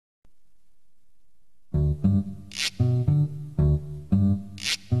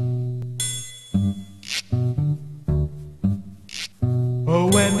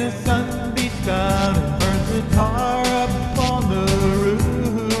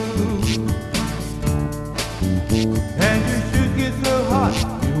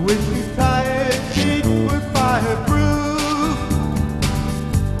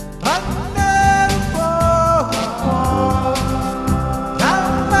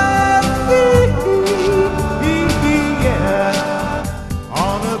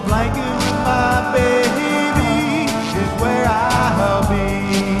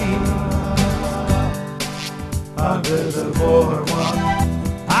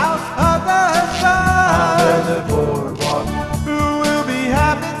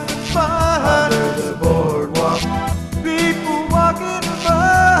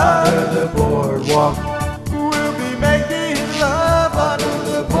boardwalk. We'll be making love under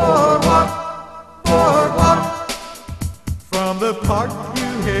the boardwalk, boardwalk. From the park you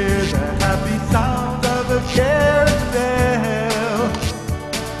hear the happy sound of a carousel.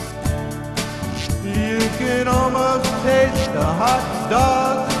 You can almost taste the hot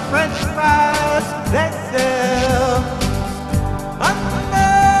dogs and french fries they sell. Under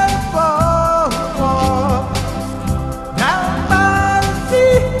the boardwalk, down by the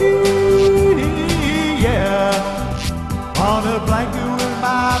sea, yeah. On a blanket with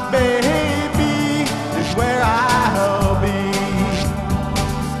my baby is where I'll be.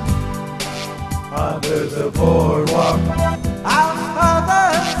 Under the boardwalk, out of the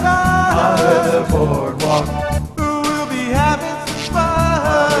sun. Under the boardwalk, we'll be having some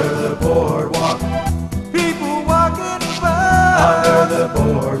fun. Under the boardwalk, people walking around. Under the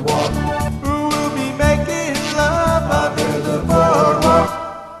boardwalk, we'll be making love. Under the boardwalk,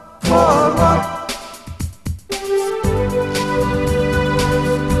 boardwalk.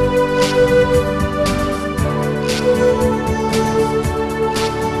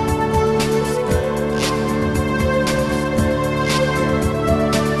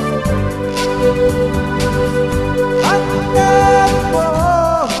 Under the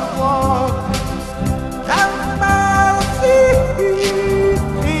boardwalk, down by the sea,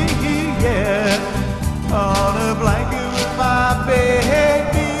 yeah. On a blanket with my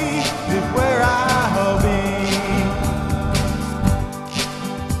baby is where I'll be.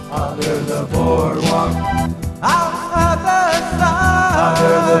 Under the boardwalk, out of the sun.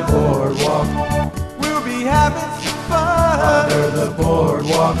 Under the boardwalk, we'll be having some fun. Under the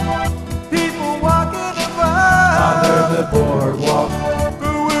boardwalk, people walking around. Under the boardwalk,